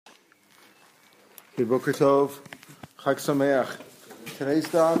Boker Tov, Chag Sameach. Today's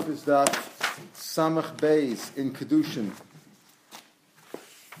daf is daf Samach Beis in קידושין.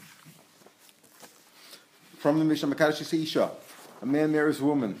 From the Mishnah, Makadosh Isha, a man marries a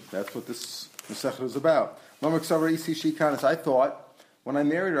woman. That's what this Masechta is about. I thought, when I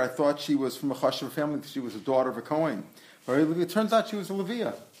married her, I thought she was from a Chashav family, she was a daughter of a Kohen. But it turns out she was a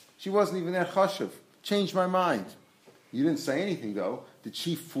Leviah. She wasn't even that Chashav. Changed my mind. You didn't say anything, though. Did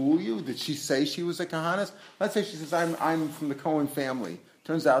she fool you? Did she say she was a Kahanas? Let's say she says, I'm from the Cohen family.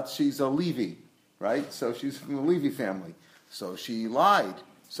 Turns out she's a Levi, right? So she's from the Levi family. So she lied.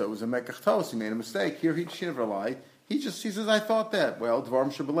 So it was a mekach. He made a mistake. Here, she never lied. He says, I thought that. Well,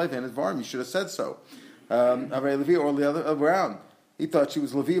 Dvarim Shabalev and Dvarim, you should have said so. Levi, or the other around. He thought she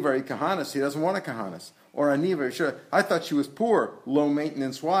was Levi, very Kahanas. He doesn't want a Kahanas. Or Aniva, sure. I thought she was poor,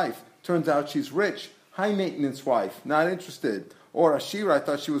 low-maintenance wife. Turns out she's rich, high-maintenance wife, not interested. Or Ashira, I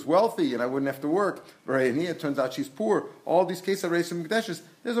thought she was wealthy and I wouldn't have to work. Right, and here it turns out she's poor. All these cases of Reis and Mekdeshes,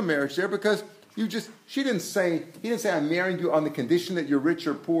 there's a marriage there because he didn't say I'm marrying you on the condition that you're rich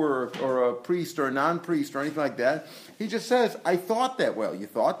or poor or a priest or a non-priest or anything like that. He just says, I thought that. Well, you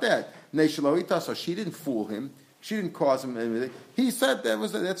thought that. So she didn't fool him. She didn't cause him anything. He said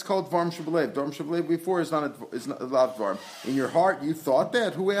that's called Dvarim Shabalev. Dvarim Shabalev before is not a lot of Dvarim. In your heart, you thought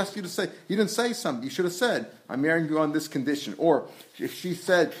that. Who asked you to say? You didn't say something. You should have said, I'm marrying you on this condition. Or if she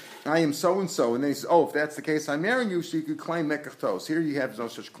said, I am so-and-so, and then he says, if that's the case, I'm marrying you, so you could claim Mekach Tos. Here you have no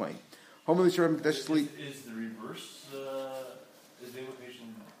such claim. Is the reverse, is the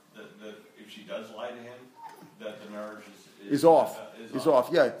implication that if she does lie to him, that the marriage is off? Is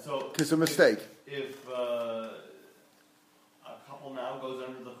off, yeah, because a mistake. If a couple now goes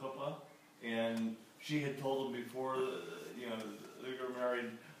under the chuppah, and she had told him before, they were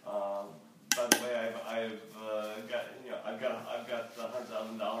married. By the way, I've got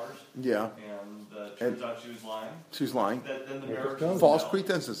 $100,000. Yeah. And turns out she was lying. She's lying. Then the marriage is false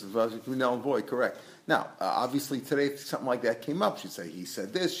pretenses, null and void. Correct. Now, obviously, today, if something like that came up, she'd say he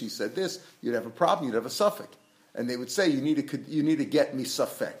said this, she said this. You'd have a problem. You'd have a suffix, and they would say you need to get me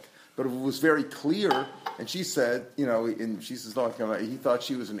suffix. But if it was very clear, and she said, and she says, he thought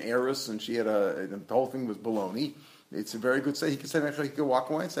she was an heiress, and she had the whole thing was baloney. It's a very good say. He could say, he could walk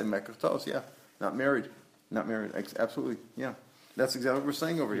away and say, Mekach Tos, yeah, not married, absolutely, yeah. That's exactly what we're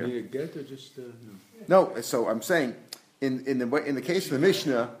saying over here. You need a get or just no? So I'm saying, in the case of the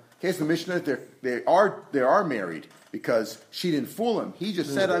Mishnah, they are married because she didn't fool him. He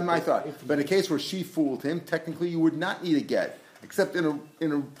just said, I thought. But in a case where she fooled him, technically you would not need a get. Except in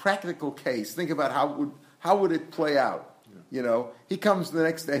a practical case, think about how would it play out? Yeah. He comes the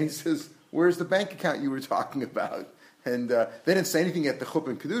next day and he says, "Where's the bank account you were talking about?" And they didn't say anything at the chuppah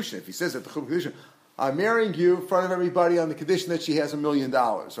and קידושין. If he says at the chuppah and קידושין, "I'm marrying you in front of everybody on the condition that she has $1 million,"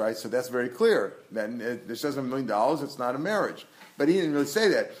 right? So that's very clear. Then if she has $1 million, it's not a marriage. But he didn't really say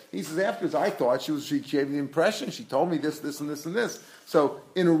that. He says afterwards, "I thought she gave me the impression. She told me this, and this, and this." So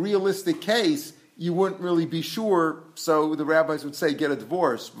in a realistic case, you wouldn't really be sure, so the rabbis would say, get a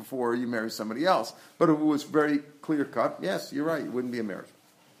divorce before you marry somebody else. But if it was very clear-cut, yes, you're right, it wouldn't be a marriage.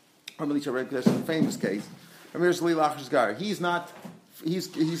 That's a famous case. He's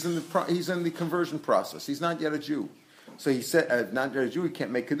in the conversion process. He's not yet a Jew. So he said, not yet a Jew, he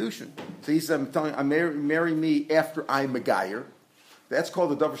can't make קידושין. So he said, marry me after I'm a Megayer. That's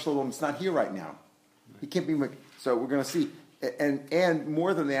called the Davar Shalom. It's not here right now. He can't be, so we're going to see. And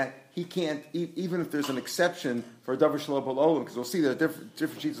more than that, he can't, even if there's an exception for a Davar Shalom B'Olam, because we'll see there are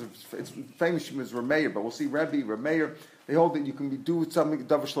different sheets it's famous as Rameir, but we'll see Rameir, they hold that you can do something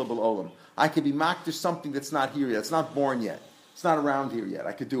Davar Shalom B'Olam. I could be mocked to something that's not here yet, it's not born yet, it's not around here yet,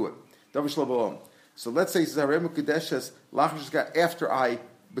 I could do it. Davar Shalom B'Olam. So let's say, after I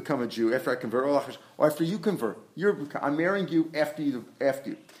become a Jew, after I convert, or after you convert, I'm marrying you after you.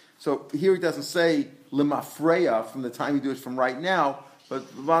 So here he doesn't say lemafreya from the time you do it from right now, but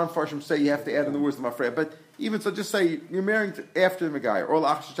a lot of Farshim say you have to add in the words lemafreya. But even so, just say you're marrying after the Megayer,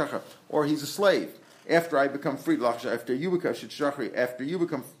 or he's a slave. After I become free, after you become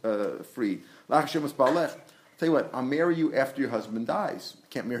free. I'll tell you what, I'll marry you after your husband dies. You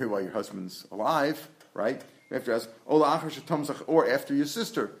can't marry while your husband's alive, right? Or after your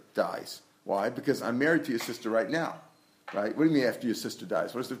sister dies. Why? Because I'm married to your sister right now. Right? What do you mean after your sister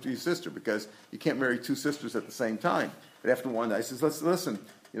dies? What is after your sister? Because you can't marry two sisters at the same time. But after one dies, he says, listen,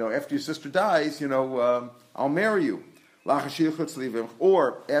 after your sister dies, I'll marry you.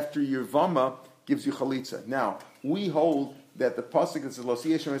 Or after your vama gives you chalitza. Now, we hold that the pasuk that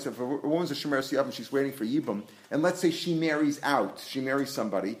says, if a woman's a shemer siyab and she's waiting for yibum, and let's say she marries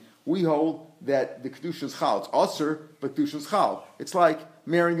somebody, we hold that the קידושין is chal. It's aser, but קידושין is chal. It's like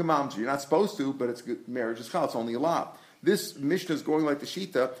marrying a mamzer. You're not supposed to, but it's good. Marriage is chal. It's only a lot. This Mishnah is going like the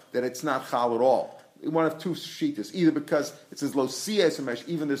Shita that it's not chal at all. One of two shitas, either because it says lo siyas mesh,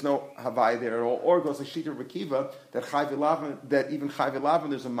 even there's no havai there at all, or it goes like Shita Rekiva that even Chayv Elavan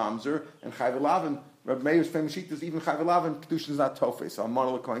there's a mamzer, and Chayv Elavan, Rabbi Meir's famous Shita is even Chayv Elavan Kiddushin is not tofes.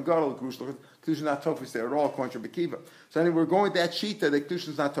 Almana l'kohen gadol, Kiddushin is not tofes there at all, according to Rekiva. So anyway, we're going with that Shita that Kiddushin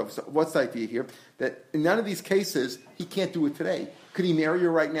is not tofes. So what's the idea here? That in none of these cases he can't do it today. Could he marry her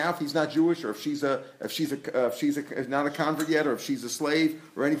right now if he's not Jewish, or if she's not a convert yet, or if she's a slave,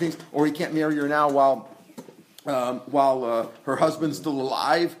 or anything, or he can't marry her now while her husband's still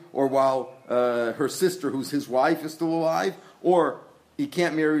alive, or while her sister, who's his wife, is still alive, or he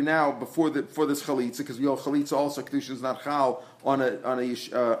can't marry now before this chalitza, because we all chalitza also Kedushin is not chal on a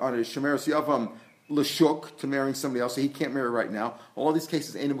shemeres yavam l'shuk to marrying somebody else, so he can't marry right now. All these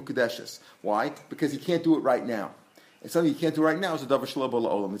cases ain't mukadeshes. Why? Because he can't do it right now. And something you can't do right now is a davar shelo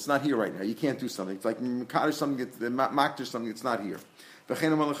b'la'olam. It's not here right now. You can't do something. It's like makadish something, makdish something. It's not here.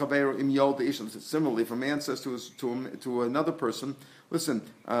 Similarly, if a man says to another person, "Listen,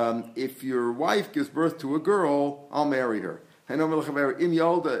 if your wife gives birth to a girl, I'll marry her." And we'll leave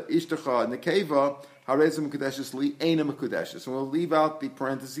out the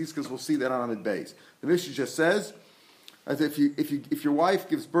parentheses because we'll see that on Amid Beis. The Mishnah just says, as if your wife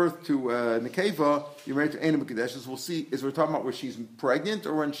gives birth to nekeva, you're married to Eina Mekudeshes. We'll see, is we're talking about where she's pregnant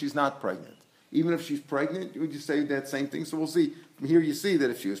or when she's not pregnant. Even if she's pregnant, would you say that same thing? So we'll see. From here you see that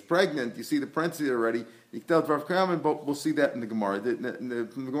if she was pregnant, you see the parentheses already. But we'll see that in the Gemara. From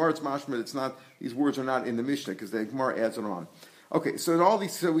the Gemara, it's mashma. It's not; these words are not in the Mishnah because the Gemara adds it on. Okay, so in all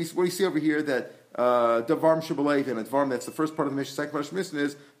these, what do you see over here that davar shabalev and davar, that's the first part of the Mishnah. Second part of the Mishnah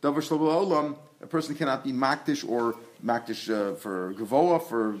is davar shabalev. A person cannot be makdish or makdish for gavoa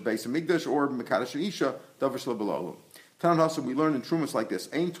for beis hamikdash or mekadosh and isha davar shabalev. Tan Hasan, we learn in Trumas like this: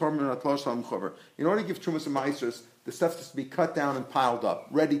 Ein tormin atlosh lam chover. In order to give Trumas and Maasros, the stuff has to be cut down and piled up,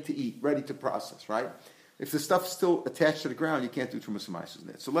 ready to eat, ready to process. Right? If the stuff's still attached to the ground, you can't do Trumas and Maasros in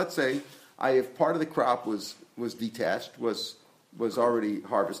it. So let's say if part of the crop was detached, was already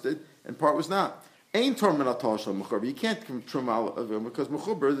harvested, and part was not. Ein tormin atlosh lam chover. You can't give truma of him because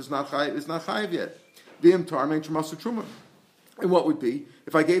mechuber is not chayiv yet. V'im tarmin trumas truma. And what would be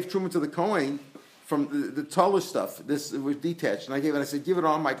if I gave truma to the Kohen? From the taller stuff, this was detached, and I said, give it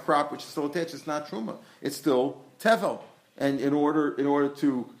on my crop, which is still attached. It's not truma; it's still tevel. And in order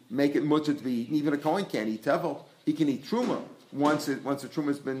to make it mutter to be eaten, even a kohen can't eat tevel. He can eat truma once the truma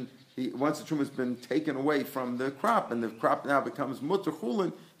has been taken away from the crop, and the crop now becomes mutter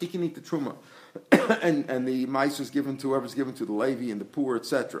chulin. He can eat the truma, and the mice is given to whoever's given to the Levi and the poor,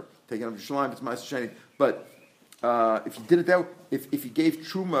 etc. Taken up to Shalim, it's mice sheni, but. If you did it that way, if you gave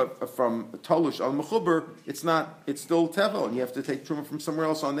truma from Tolush al Mechuber, it's still tevel, and you have to take truma from somewhere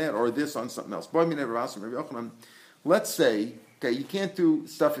else on that, or this on something else. Let's say, okay, you can't do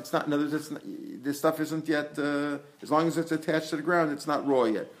stuff. It's not. This stuff isn't yet. As long as it's attached to the ground, it's not raw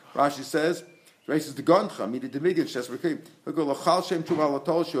yet. Rashi says. Races the goncha, meet the Midian Shesrekim. He'll go lachal shem truma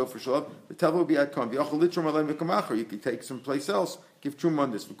latol show for shalom. The tevel will be at kon. V'yachol litrum alem v'kamacher. You can take someplace else. Give truma on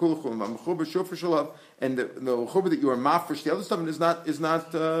this. V'kulachol v'mechuber show for shalom. And the mechuber that you are mafresh, the other stuff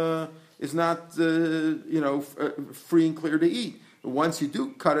is not free and clear to eat. But once you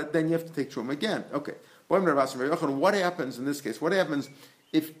do cut it, then you have to take truma again. Okay. What happens in this case? What happens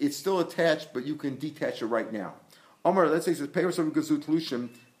if it's still attached, but you can detach it right now? Omar, let's say it says peiros of gazut lushim.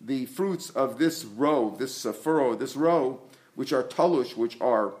 The fruits of this row, this furrow, this row, which are talush, which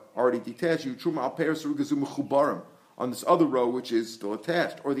are already detached, you truma al peiros rugazu mechubarim on this other row, which is still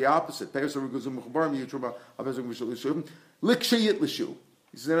attached, or the opposite, peiros rugazu mechubarim, you truma al peiros rugazu likshayit lishu.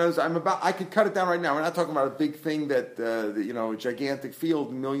 He says, I could cut it down right now. We're not talking about a big thing that a gigantic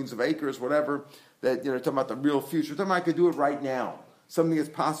field, millions of acres, whatever. That talking about the real future. We're talking about I could do it right now, something that's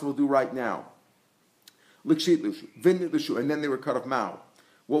possible to do right now. Likshayit lishu, vinit lishu, and then they were cut off mouth.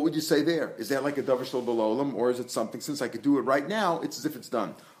 What would you say there? Is that like a davar shel b'lolam, or is it something? Since I could do it right now, it's as if it's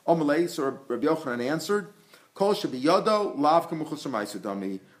done. Omalei, so Rabbi Yochanan answered, "Kol shebiyodo lav k'muchus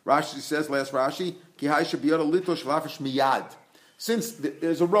dami." Rashi says, last Rashi, ki hai shebiyodo litosh lafish miyad. Since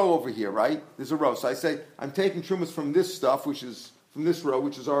there's a row over here, right? There's a row. So I say I'm taking trumas from this stuff, which is from this row,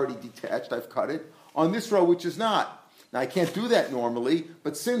 which is already detached. I've cut it on this row, which is not. Now, I can't do that normally,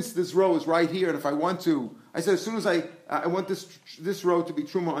 but since this row is right here, and if I want to, I said as soon as I want this row to be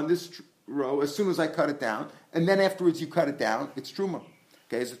truma on this row, as soon as I cut it down, and then afterwards you cut it down, it's truma.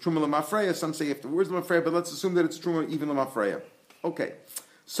 Okay, it's a truma lamafreya. Some say afterwards lamafreya, but let's assume that it's truma even lamafreya. Okay,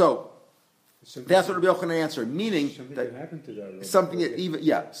 so that's what Rabbi Yochanan answered, meaning something that happened to that row. something that even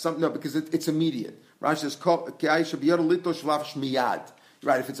because it's immediate. Rashi says,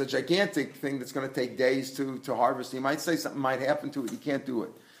 right, if it's a gigantic thing that's going to take days to harvest, you might say something might happen to it. You can't do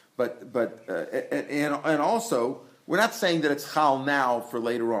it. And also, we're not saying that it's chal now for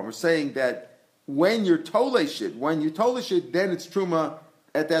later on. We're saying that when you're tolish it, then it's truma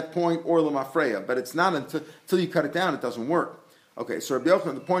at that point or lemafreya. But it's not until you cut it down, it doesn't work. Okay, so Rabbi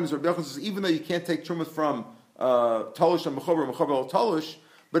Yochanan, the point is Rabbi Yochanan says even though you can't take truma from tolish and mechover tolish,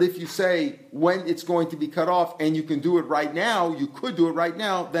 but if you say when it's going to be cut off and you can do it right now, you could do it right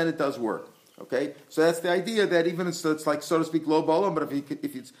now, then it does work. Okay, so that's the idea that even it's like, so to speak, low bolam, but if you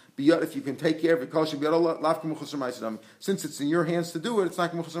can take care of it, since it's in your hands to do it, it's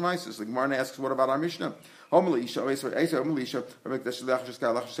not muchas maisis. Like Marna asks, what about our Mishnah? I'm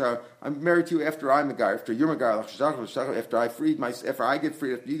married to you after I'm a guy, after you're a guy, after I get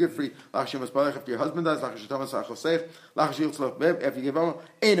freed, after you get free, after your husband dies, after you give him,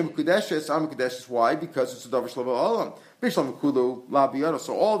 I'm Mekudeshes. Why? Because it's a davar shelo b'olam.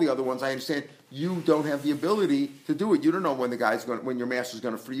 So all the other ones, I understand, you don't have the ability to do it. You don't know when when your master's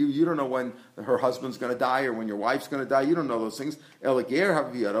going to free you. You don't know when her husband's going to die or when your wife's going to die. You don't know those things. But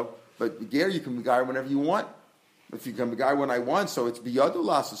ger, you can be guy whenever you want. If you can be guy when I want, so it's biyadu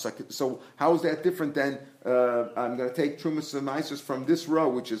lasas. So how is that different than I'm going to take trumas and maisos from this row,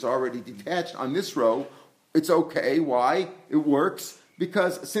 which is already detached on this row? It's okay. Why? It works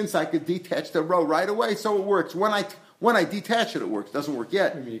because since I could detach the row right away, so it works. When I detach it, it works. It doesn't work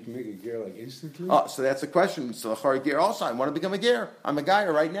yet. I mean, you can make a ger like instantly? Oh, so that's the question. So a ger also. I want to become a ger. I'm a guy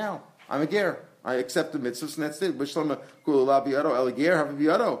right now. I'm a ger. I accept the mitzvahs and that's it.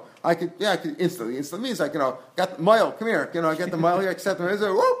 I could instantly. Instantly means got the mile. Come here. I get the mile here. Accept the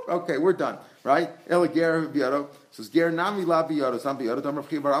mitzvah. Whoop. Okay, we're done. Right? Ger biyado. Says ger nami la biyado. It's not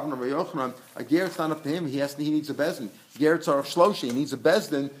biyado. A ger, it's not up to him. He needs a bezdin. Ger tzarach shlosha. He needs a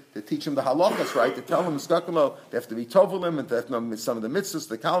bezdin to teach him the halachas, right? To tell him skakalo. They have to be tovelim and they have to know some of the mitzvahs,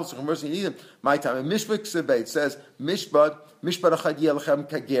 the kalos, the mercy. You need them. My time in mishpat it says mishpat achad yelechem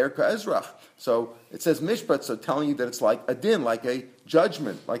kager kaezrach. So it says mishpat, so telling you that it's like a din, like a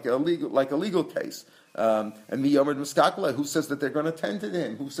judgment, like a legal case. And miyomer miskakla, who says that they're going to tend to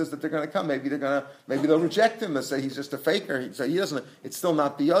him? Who says that they're going to come? Maybe they'll reject him. They say he's just a faker. So he doesn't. It's still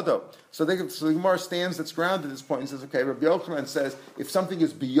not biyado. So the Gemara stands its ground at this point and says, okay, Rabbi Yochanan says if something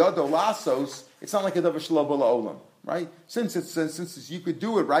is biyado lasos, it's not like a davar shelo b'olam, right? Since you could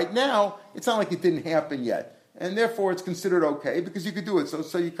do it right now, it's not like it didn't happen yet. And therefore, it's considered okay because you could do it.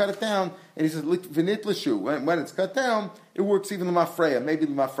 So you cut it down, and he says v'nit l'shu. When it's cut down, it works even l'mafreya, maybe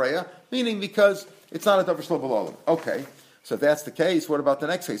l'mafreya, meaning because it's not a davar shelo b'olam. Okay, so if that's the case, what about the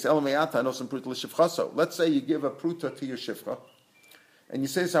next case? Let's say you give a pruta to your shifcha, and you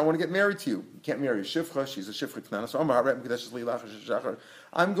say, "So I want to get married to you." You can't marry a shifcha; she's a shifcha knana. So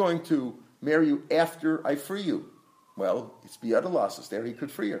I'm going to marry you after I free you. Well, it's biyad lasas. There, he could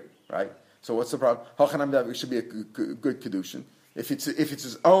free her, right? So what's the problem? It should be a good קידושין. If it's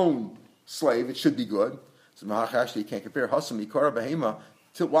his own slave, it should be good. So you can't compare. While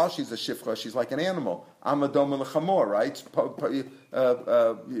she's a shifcha, she's like an animal. Amadom l'chamor, right?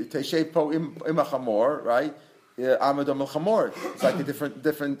 Teishei po imachamor, right? Amadom l'chamor. It's like a different.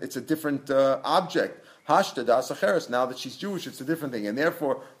 It's a different object. Hashta das acheres. Now that she's Jewish, it's a different thing, and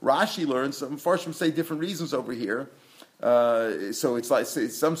therefore Rashi learns. Some Farshim say different reasons over here. So it's like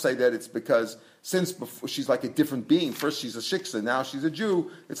some say that it's because since before, she's like a different being. First she's a shiksa, now she's a Jew.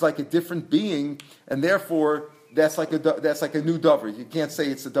 It's like a different being, and therefore that's like a new davar. You can't say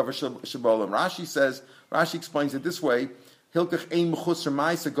it's a davar shabolam. Rashi explains it this way: Hilkach ein mechusar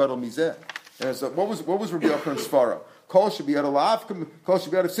ma'isa gadol mizeh. What was Rabbi Yochanan's svara?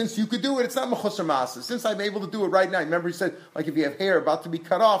 Since you could do it, it's not mechusar ma'asa. Since I'm able to do it right now. Remember he said, like if you have hair about to be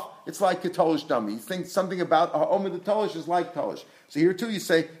cut off, it's like a tolish dummy. You think something about the tolish is like tolish. So here too you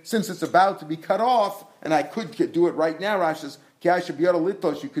say, since it's about to be cut off, and I could do it right now, Rashi says,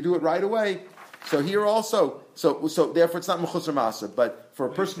 you could do it right away. So here also, so therefore it's not mechusar ma'asa. But for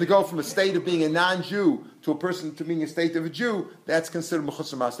a person to go from a state of being a non-Jew to a person to being a state of a Jew, that's considered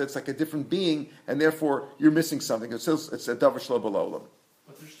mechusar ma'asa. That's like a different being, and therefore you're missing something. It's a davar shelo b'olam.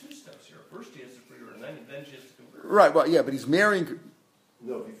 But there's two steps here. First he has to free her, and then she has to convert her. Right. Well, yeah, but he's marrying her.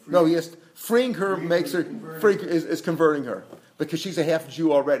 No, he has freeing her makes her is converting her because she's a half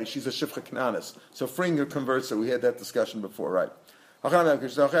Jew already. She's a shifcha kananis. So freeing her converts her. We had that discussion before, right? So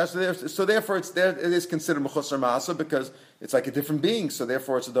therefore, it is considered mechusar ma'asa because it's like a different being. So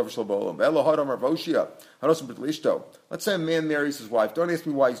therefore, it's a davar shelo b'olam. Let's say a man marries his wife. Don't ask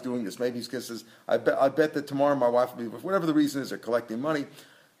me why he's doing this. Maybe he's because says, I bet that tomorrow my wife will be, whatever the reason is, they're collecting money.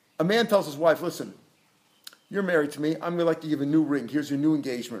 A man tells his wife, "Listen, you're married to me. I'm going to like to give a new ring. Here's your new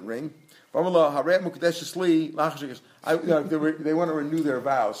engagement ring. They want to renew their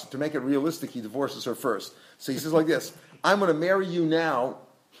vows. To make it realistic, he divorces her first. So he says like this: I'm going to marry you now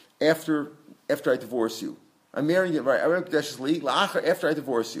after I divorce you. I'm marrying you, right? After I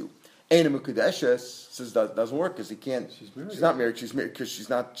divorce you. Ein Mukadeshes says that doesn't work because he can't. She's not married. She's married because she's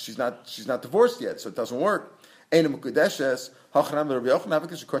not divorced yet, so it doesn't work. Ein Mukadeshes. It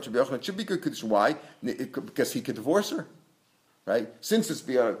should be good Kiddushin. Why? Because he could divorce her, right? Since it's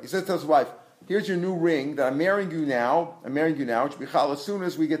beyond, he says to his wife, "Here's your new ring that I'm marrying you now. It should be chal as soon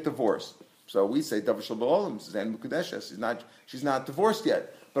as we get divorced." So we say Davar Shel Ba'olam. Says Ein Mukadeshes. She's not divorced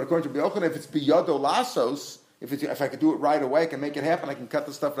yet. But according to B'yochanan, if it's biyado lasos, if I could do it right away, I can make it happen, I can cut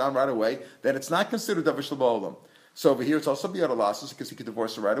the stuff down right away, then it's not considered Davar Shel Ba'olam. So over here it's also biyado lasos because he could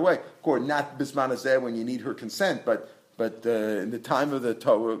divorce her right away. Of course, not bisman hazeh when you need her consent, but in the time of the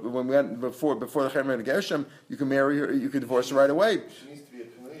Torah, when we went before the Chemer and Gershom, you can marry her, you can divorce her right away. She needs to be a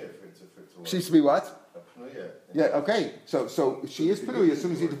Pnuya if it's She needs to be what? A Pnuya. Yeah, okay. So she is Penuya. As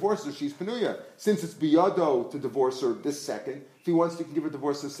soon as he divorces her, she's Penuya. Since it's biyado to divorce her this second, if he wants to, he can give her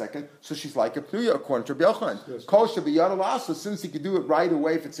divorce this second. So she's like a Penuya, according to Rabbi Yochanan. Kol shebiyado laso, since he could do it right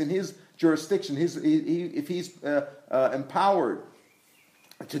away, if it's in his jurisdiction, if he's empowered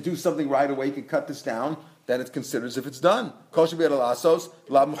to do something right away, he can cut this down, then it's considered as if it's done. Kol shebiyado lasos,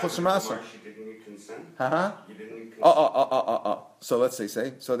 lab mechutz masa. She didn't need consent? You didn't need consent? So let's say.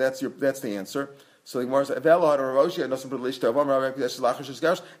 So that's the answer. So the Gemara says, "V'elo had a Rav Oshia, nothing but lish tova, Rav Mekdesh lachash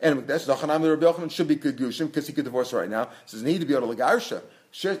esgash, and Mekdesh zachanam the Rabbi Yochanan should be קידושין because he could divorce her right now. It says need to be able to legarsha.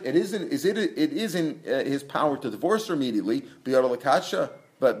 It is in his power to divorce her immediately. B'yado lekasha,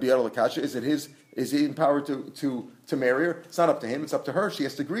 but b'yado lekasha is he empowered to marry her? It's not up to him; it's up to her. She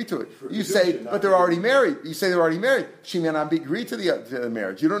has to agree to it. You say, but they're already married. You say they're already married. She may not agree to the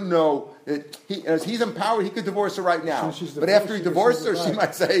marriage. You don't know. As he's empowered, he could divorce her right now. But after he divorced her, she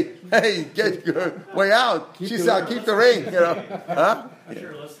might say, "Hey, get your way out. She's out. Keep the ring." Huh?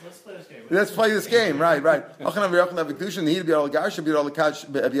 Sure, let's play this game. Let's play this game. Right.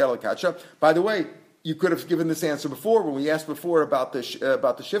 By the way, you could have given this answer before when we asked before about the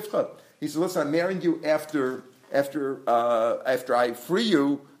shifcha. He said, "Listen, I'm marrying you after I free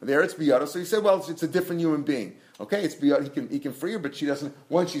you." There, it's biyado. So he said, "Well, it's a different human being. Okay, it's biyado. He can free her, but she doesn't.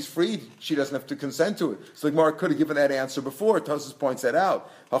 Once she's freed, she doesn't have to consent to it." So the Gemara could have given that answer before. Tosfos points that out.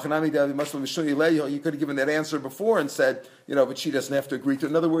 You could have given that answer before and said, but she doesn't have to agree to it.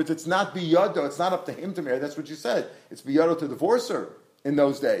 In other words, it's not biyado. It's not up to him to marry. That's what you said. It's biyado to divorce her in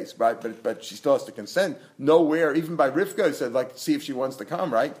those days, right? But she still has to consent. Nowhere, even by Rivka, he said, see if she wants to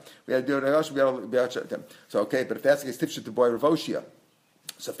come, right? We had to do it. So, okay, but if that's the case, Tifshet to boy Rav Oshia.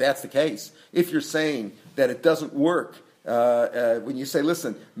 So if that's the case, if you're saying that it doesn't work, when you say,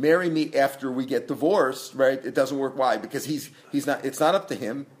 listen, marry me after we get divorced, right? It doesn't work. Why? Because he's not. It's not up to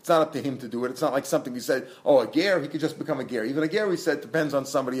him. It's not up to him to do it. It's not like something we said. Oh, a ger, he could just become a ger. Even a ger, we said, depends on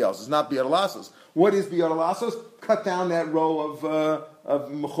somebody else. It's not biyad lasos. What is biyad lasos? Cut down that row of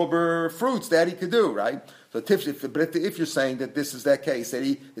mechuber fruits that he could do, right? So if you're saying that this is that case, that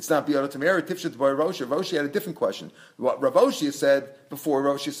it's not biyad to marry, Tifshet boy Rav Oshia. Rav Oshia had a different question. What Rav Oshia said before,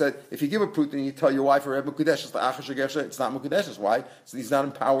 Rav Oshia said, if you give a prut and you tell your wife or it's not mukadeshes. Why? So he's not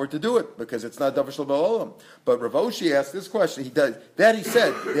empowered to do it because it's not davar shel ba'olam. But Rav Oshia asked this question. He said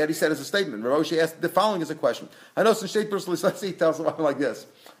as a statement. Rav Oshia asked the following as a question. I know some state personally. Let's say he tells someone like this: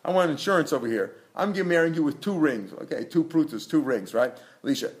 I want insurance over here. I'm marrying you with 2 rings. Okay, 2 prutas, 2 rings, right?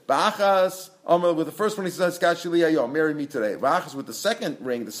 Lisha. Ba'achas, with the first one he says, Heskashili ayo, marry me today. Ba'achas with the second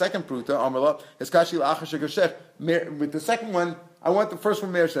ring, the second pruta, Amrla, Heskashili achash agashech. With the second one, I want the first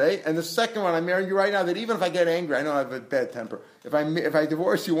one married today, and the second one I'm marrying you right now, that even if I get angry, I know I have a bad temper. If I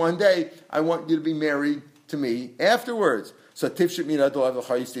divorce you one day, I want you to be married to me afterwards. So tifshit mina dolav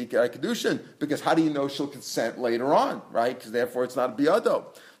קידושין, because how do you know she'll consent later on, right? Because therefore it's not a biyado.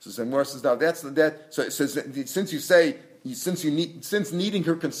 So Zemor says now that's that. So it says since needing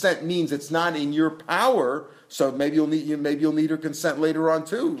her consent means it's not in your power, so maybe you'll need her consent later on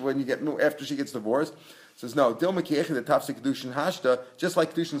too when you get after she gets divorced. It says no, dil mekiyech the tafsik קידושין hashta, just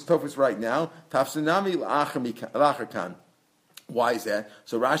like קידושינ's tofus right now, tafsinami la'achakan. Why is that?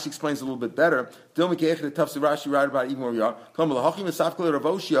 So Rashi explains a little bit better. Rashi write about even where we are.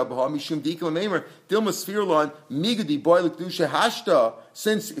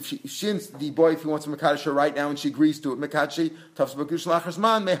 Since the boy, if he wants to mekadosh her right now and she agrees to it, mekadoshi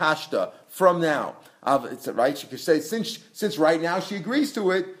from now. It's right. She could say since right now she agrees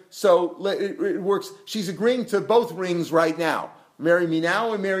to it, so it works. She's agreeing to both rings right now. Marry me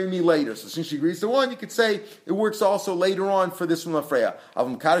now and marry me later. So since she agrees to one, you could say it works also later on for this one, Lafreya.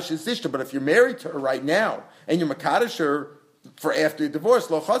 But if you're married to her right now and you're Makadish her for after your divorce.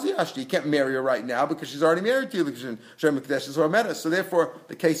 Lo chazi ashti, you can't marry her right now because she's already married to you. So therefore,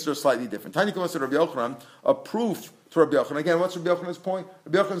 the cases are slightly different. Tani Kavos Rabbi Yochanan, a proof to Rabbi Yochanan. Again, what's Rabbi Yochanan's point?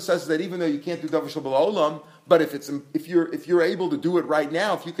 Rabbi Yochanan says that even though you can't do davar shel b'la olam, but if you're able to do it right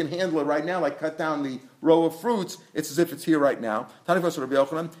now, if you can handle it right now, like cut down the row of fruits, it's as if it's here right now. Tani Kavos Rabbi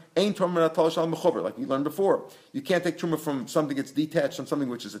Yochanan, ein truma natal shal mechover, like we learned before. You can't take truma from something that's detached from something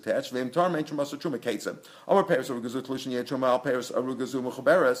which is attached. Ve'im tarma ein truma so truma ketzem. Amar peres arugazu tlushin yeh truma al peres arugazu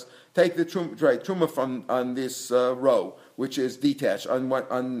mechoberes. Take the truma from on this row, which is detached, on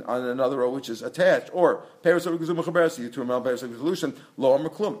another row which is attached, or peres arugazu mechoberes. You truma al peres arugazu lo amar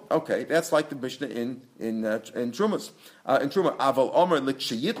klum. Okay, that's like the Mishnah in trumas. In truma aval omer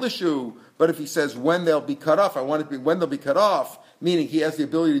likshayit l'shu. But if he says when they'll be cut off, I want it to be when they'll be cut off, meaning he has the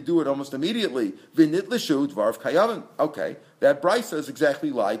ability to do it almost immediately. V'nit l'shu dvarv kayavin. Okay, that brisa is exactly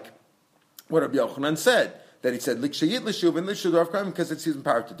like what Rabbi Yochanan said. That he said likshayit l'shu v'nit l'shu dvarv kayavin because it's his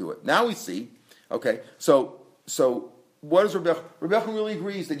power to do it. Now we see. Okay, so what does Rabbi Yochanan? Rabbi Yochanan really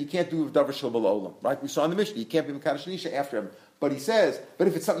agrees that you can't do davar shel b'la olam. Right? We saw in the Mishnah you can't be mekadosh nisha after him. But he says, but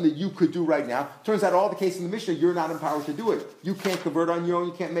if it's something that you could do right now, turns out all the case in the Mishnah, you're not empowered to do it. You can't convert on your own.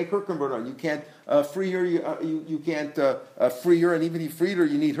 You can't make her convert on. You can't free her. You can't free her, and even if you freed her,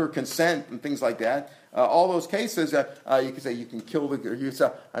 you need her consent and things like that. All those cases, you can say you can kill the. You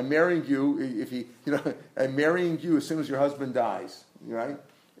say, I'm marrying you. I'm marrying you as soon as your husband dies. Right?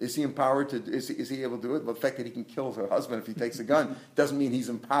 Is he empowered to? Is he able to do it? But the fact that he can kill her husband if he takes a gun doesn't mean he's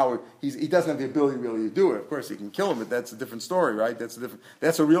empowered. He doesn't have the ability really to do it. Of course, he can kill him, but that's a different story, right?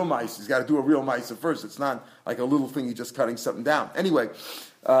 That's a real mice. He's got to do a real mice at first. It's not like a little thing. He's just cutting something down. Anyway.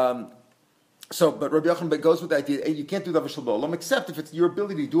 But Rabbi Yochanan goes with the idea you can't do davar shel b'olam except if it's your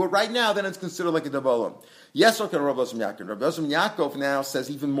ability to do it right now. Then it's considered like a davar olam. Yes, okay. Rabbi Yaakov now says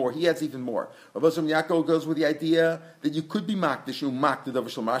even more. He adds even more. Rabbi Yaakov goes with the idea that you could be makdish, the davar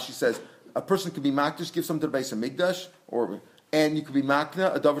shel Rashi says a person could be makdish, give something to the base of Mikdash, and you could be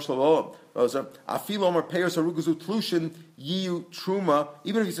makna a davar shel olam. Afil omer peiros harugazu tlushin yiu truma.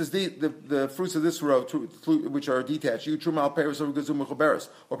 Even if he says the fruits of this row which are detached, yiu truma al peiros harugazu mechoberes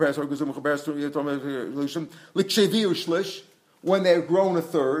or peiros harugazu mechoberes tlushin liksheviu shlish. When they're grown a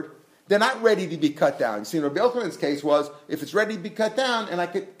third, they're not ready to be cut down. You see, in Rabbi Yochanan's case was if it's ready to be cut down and I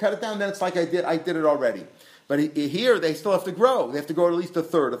could cut it down, then it's like I did it already. But here they still have to grow. They have to grow at least a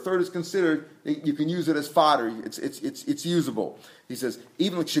third. A third is considered you can use it as fodder. It's usable. He says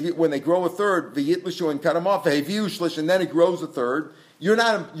even when they grow a third, v'yitlishu and cut them off, v'heviu shlish, and then it grows a third. You're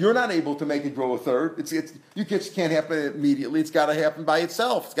not able to make it grow a third. You just can't happen immediately. It's got to happen by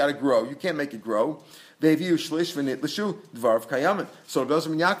itself. It's got to grow. You can't make it grow. V'heviu shlish v'nitlishu dvarv kayamin. So Rabbi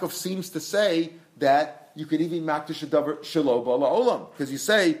Yaakov seems to say that you could even makdish a davar shelo b'la olam because you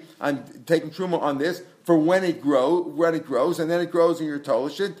say I'm taking truma on this. For when it grows, and then it grows in your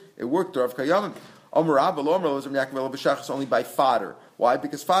tolishid, it worked dvarv kayamin. Only by fodder. Why?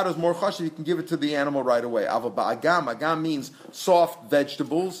 Because fodder is more chashiv. You can give it to the animal right away. Agam means soft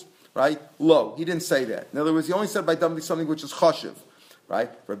vegetables, right? Low. He didn't say that. In other words, he only said by something which is chashiv,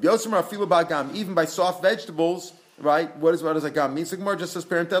 right? Rabbi Yosef afilu ba'agam, even by soft vegetables, right? What does agam mean? Sigmar just says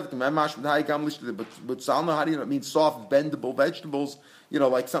parenthetically. But salna, how do you know it means soft, bendable vegetables?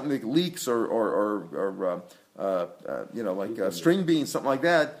 Like something like leeks or string beans, something like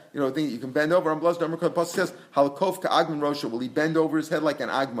that. Thing that you can bend over. And Blaz Damar says halakov ka'agman rosha. Will he bend over his head like an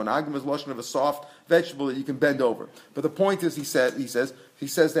agman? Agman is lotion of a soft vegetable that you can bend over. But the point is, he says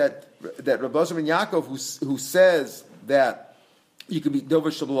that Rabbi Yaakov, who says that you can be dover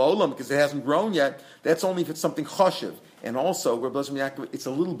shel olam because it hasn't grown yet. That's only if it's something chashiv. And also, Rabbi Yaakov, it's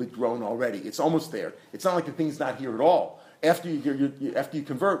a little bit grown already. It's almost there. It's not like the thing's not here at all. After you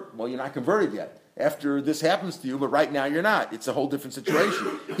convert, well, you're not converted yet. After this happens to you, but right now you're not. It's a whole different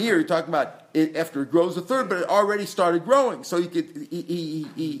situation. Here you're talking about it after it grows a third, but it already started growing. So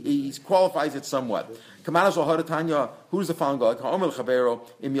he qualifies it somewhat. Who does the following go?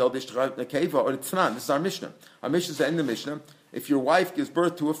 This is our Mishnah. Our Mishnah is in the Mishnah. If your wife gives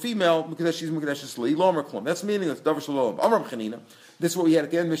birth to a female, because she's Mukadesh's Li, Lomer Klum. That's meaningless. Davar Shalom. Amram Chanina. This is what we had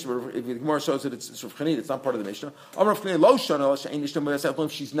at the end of the Mishnah. If the Gemara shows that it's Rav Chanina, it's not part of the Mishnah. Amram Chanina Lo Shana She'ein Ishtam Mu'aseh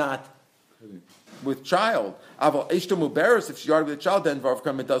if she's not with child. Aval Ishtam Mu'beres, if she's already with a child, then Varv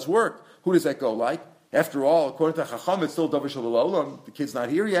Kam, it does work. Who does that go like? After all, according to Chacham, it's still Davar Shalom. The kid's not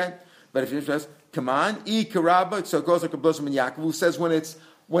here yet. But if it says, come on, I Karaba, so it goes like a Blossom and Yaakov, who says when it's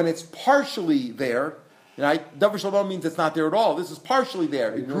partially there. Right? Davar Shalom means it's not there at all. This is partially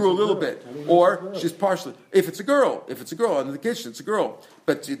there. It grew a little bit. Or she's partially. If it's a girl, under the kitchen, it's a girl.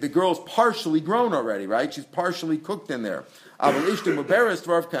 But the girl's partially grown already, right? She's partially cooked in there. According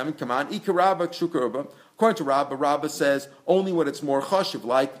According to Rabba says only when it's more chashiv,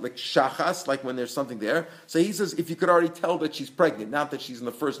 like shachas, like when there's something there. So he says if you could already tell that she's pregnant, not that she's in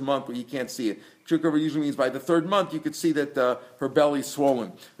the first month where you can't see it. Shukra usually means by the third month you could see that her belly is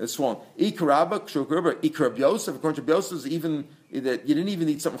swollen. It's swollen. Ikarabba, Shukra, Ikarab Yosef. According to Yosef, even that you didn't even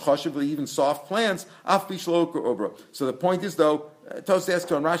need something chashiv, even soft plants. So the point is though. Tos asks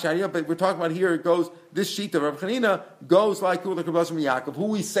on Rashi, but we're talking about here. It goes this sheet of Rav Chanina goes like Rabbi Yaakov, who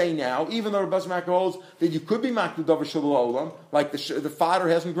we say now, even though Rabbi Yaakov holds that you could be makdu davar shalom olam, like the fodder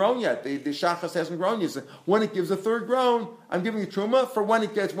hasn't grown yet, the shachas hasn't grown yet. So when it gives a third grown, I'm giving you truma for when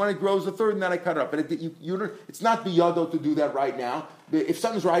it grows a third, and then I cut it up. But it's not biyado to do that right now. If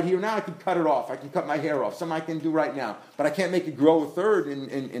something's right here now, I can cut it off. I can cut my hair off. Something I can do right now, but I can't make it grow a third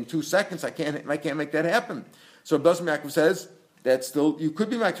in 2 seconds. I can't make that happen. So Rabbi Yaakov says. That still, you could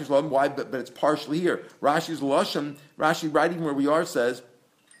be Makdish Shalom. Why? But it's partially here. Rashi's Lashon, Rashi, right even where we are, says,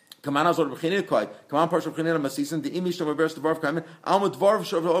 Come on, Azor B'chinei Koi. Come on, Parsha B'chinei Masisin. The Imish Shem Aberes Dvar Kamen. Alma Dvar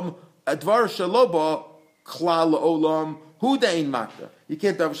Shaloba Klal Olam. Who Dein Makna? You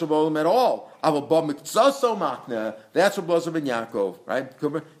can't Davar Shalom at all. Aval Ba Miktzaso Makna. That's what Blazer Ben Yaakov, right?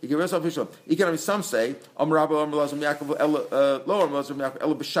 You can rest off Yisrael. Economically, some say Rabba Blazer Ben Yaakov Lo Blazer Ben Yaakov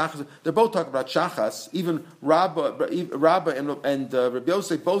Ela B'Shachas. They're both talking about Shachas. Even Rabba and Rabbi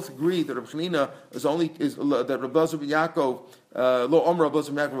Yosef both agree that Rabbi Chanina that Rabbi Blazer Ben Yaakov. Lo Omer Rabbi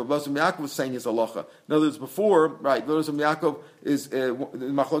Blazer Ben Yaakov was saying his halacha. In other words, before, right? Blazer Ben Yaakov is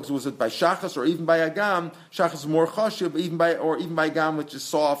Machlokes was it by Shachas or even by Agam? Shachas is more chashiv, even by Agam, which is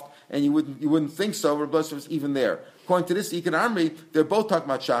soft. And you wouldn't think so. Rabbi Blazer was even there. According to this Ikan Army, they're both talking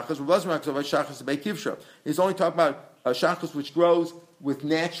about shachas. Rabbi Blazer talks about shachas by kivsha. He's only talking about shachas which grows with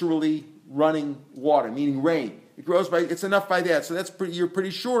naturally running water, meaning rain. It grows by. It's enough by that. So you're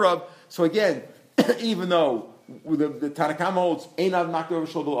pretty sure of. So again, even though the Tanakam holds Einav Makdov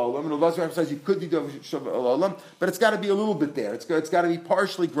Shobel Olam, and Rabbi says you could do Shobel Olam, but it's got to be a little bit there. It's got to be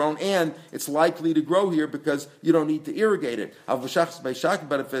partially grown, and it's likely to grow here because you don't need to irrigate it. But if it's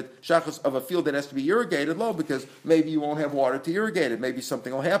shachas of a field that has to be irrigated, low, because maybe you won't have water to irrigate it. Maybe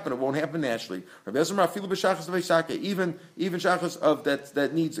something will happen. It won't happen naturally. Even shachas of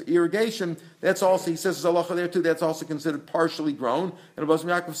that needs irrigation, that's also, he says there's halacha there too. That's also considered partially grown, and Rabbi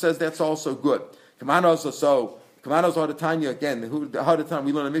Yaakov says that's also good. Kamanos are the Tanya again. How the time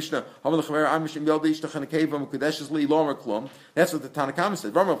we learn a Mishnah. That's what the Tanakama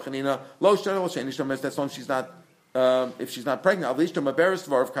says. That's only she's not if she's not pregnant.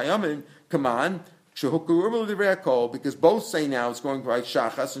 Because both say now it's going by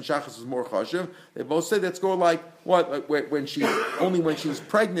shachas and shachas is more chashiv. They both say that's going like what when she only when she was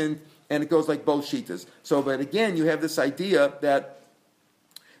pregnant, and it goes like both shitas. So, but again, you have this idea that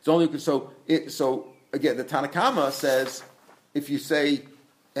it's only so. Again, the Tanakama says, if you say,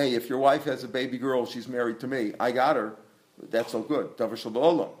 hey, if your wife has a baby girl, she's married to me, I got her, that's so good, Davar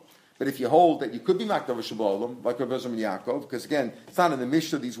Shalom. But if you hold that you could be Mak Davar Shalom, like Rabbi Yaakov, because again, it's not in the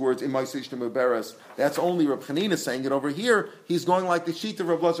Mishnah, these words, in my Sishtam Uberes, that's only Rabbi Chanina saying it over here, he's going like the sheet of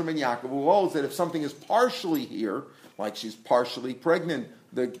Rabbi Yaakov, who holds that if something is partially here, like she's partially pregnant,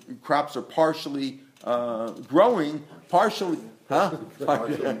 the crops are partially growing, partially... Huh?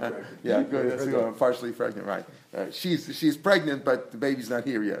 Yeah, good. That's good. Partially pregnant, right? She's pregnant, but the baby's not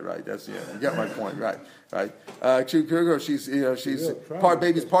here yet, right? That's you get my point, right?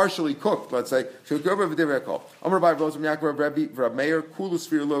 Baby's partially cooked. Let's say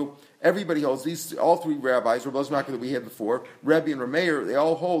everybody holds these. All three rabbis, Rabbi that we had before, Rebbe and Rameir, they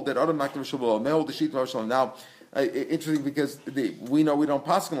all hold that Adam Makdav Shabbat. They hold the sheet of Shalom. Now, interesting because we know we don't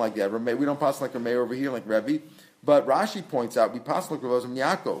pass like that. We don't pass like Rameir over here, like Rebbe. But Rashi points out we pass like Rabbi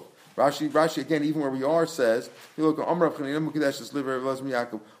Yaakov. Rashi again, even where we are, says, you look at Amrav Chanina Mukadesh this liver Rabbi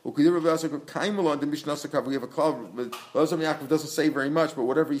Yaakov. We have a cloud. Rabbi Yaakov doesn't say very much, but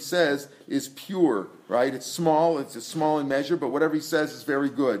whatever he says is pure, right? It's small. It's small in measure, but whatever he says is very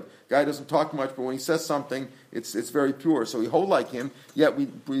good. Guy doesn't talk much, but when he says something, it's very pure. So we hold like him. Yet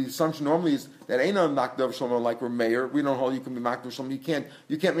the assumption normally is that ain't no makdav shalom like we're mayor. We don't hold you can be makdav shalom. You can't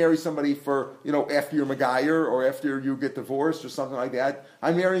marry somebody for after you're Megayer or after you get divorced or something like that.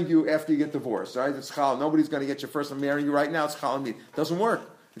 I'm marrying you after you get divorced. Right? It's chal. Nobody's going to get you first. I'm marrying you right now. It's chal and me. Doesn't work.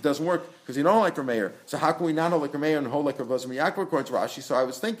 It doesn't work because you don't like Rameir. So how can we not hold like Rameir and hold like Rabbi Yaakov according to Rashi? So I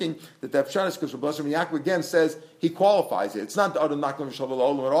was thinking that pshat is because Rabbi Yaakov again says he qualifies it. It's not the other Naklam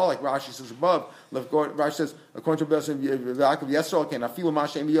Shalom at all, like Rashi says above. Rashi says according to Rabbi Yaakov, Yisrael can afilu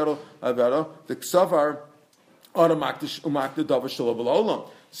mashem biyado the ksavar automakdish umakda davar shalom olam.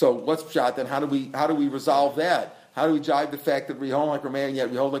 So what's pshat? Then how do we resolve that? How do we jive the fact that we hold like Rameir and yet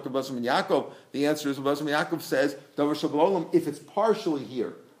we hold like Rabbi Yaakov? The answer is Rabbi Yaakov says davar shalom if it's partially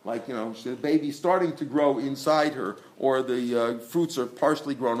here. like, the baby's starting to grow inside her, or the fruits are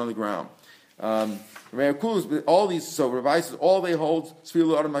partially grown on the ground. All these, so Rabbi says, all they hold,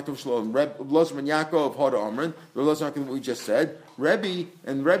 Sfilu Adam Maktav Shalom, Reb Lozman Yaakov, Hoda Amrin, Reb Lozman Yaakov, we just said,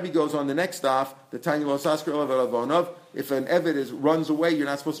 Rebbe goes on the next stop, the Tanya Losasker Elev, if an Eved runs away, you're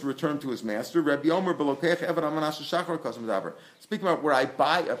not supposed to return to his master. Rebbe Omer, Belokech, Eved Amanash Shachar, Kosam Daber. Speaking about where I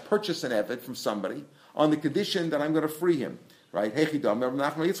purchase an Eved from somebody, on the condition that I'm going to free him. Right? Hechidam, Reb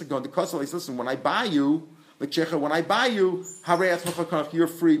Nachman Yitzchak going to Kosel, he says, listen, when I buy you, you're free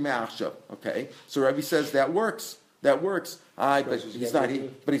ma'achshav. Okay, so Rebbe says that works. But he's not.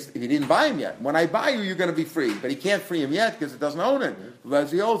 He didn't buy him yet. When I buy you, you're going to be free. But he can't free him yet because it doesn't own it. As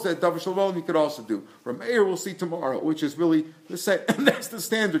the old said, Davar Shalom, you could also do. Rameir we'll see tomorrow, which is really the same. That's the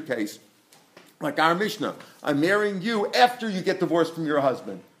standard case. Like our Mishnah, I'm marrying you after you get divorced from your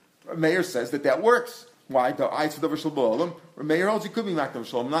husband. Rameir says that works. Why? The eyes for Davar Shalom. Rameir holds you could be Makdav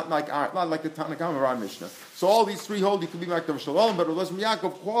Shalom, not like the Tanakh or our Mishnah. So all these three hold you could be Makdav Shalom, but Elazar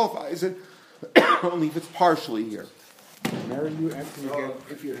Yaakov qualifies it only if it's partially here. Marry you after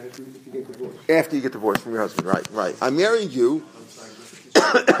if you get divorced. After you get divorced from your husband, right. I'm marrying you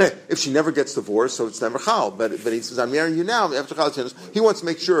if she never gets divorced, so it's never chal. But he says, I'm marrying you now after chal. He wants to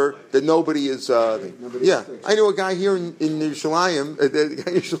make sure that nobody is. I know a guy here in Yerushalayim,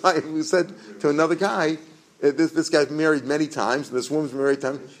 who said to another guy, this guy's married many times, and this woman's married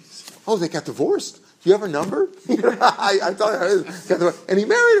times. Oh, they got divorced. Do you have her number? I told her, and he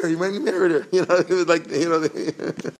married her. He went and married her. It was like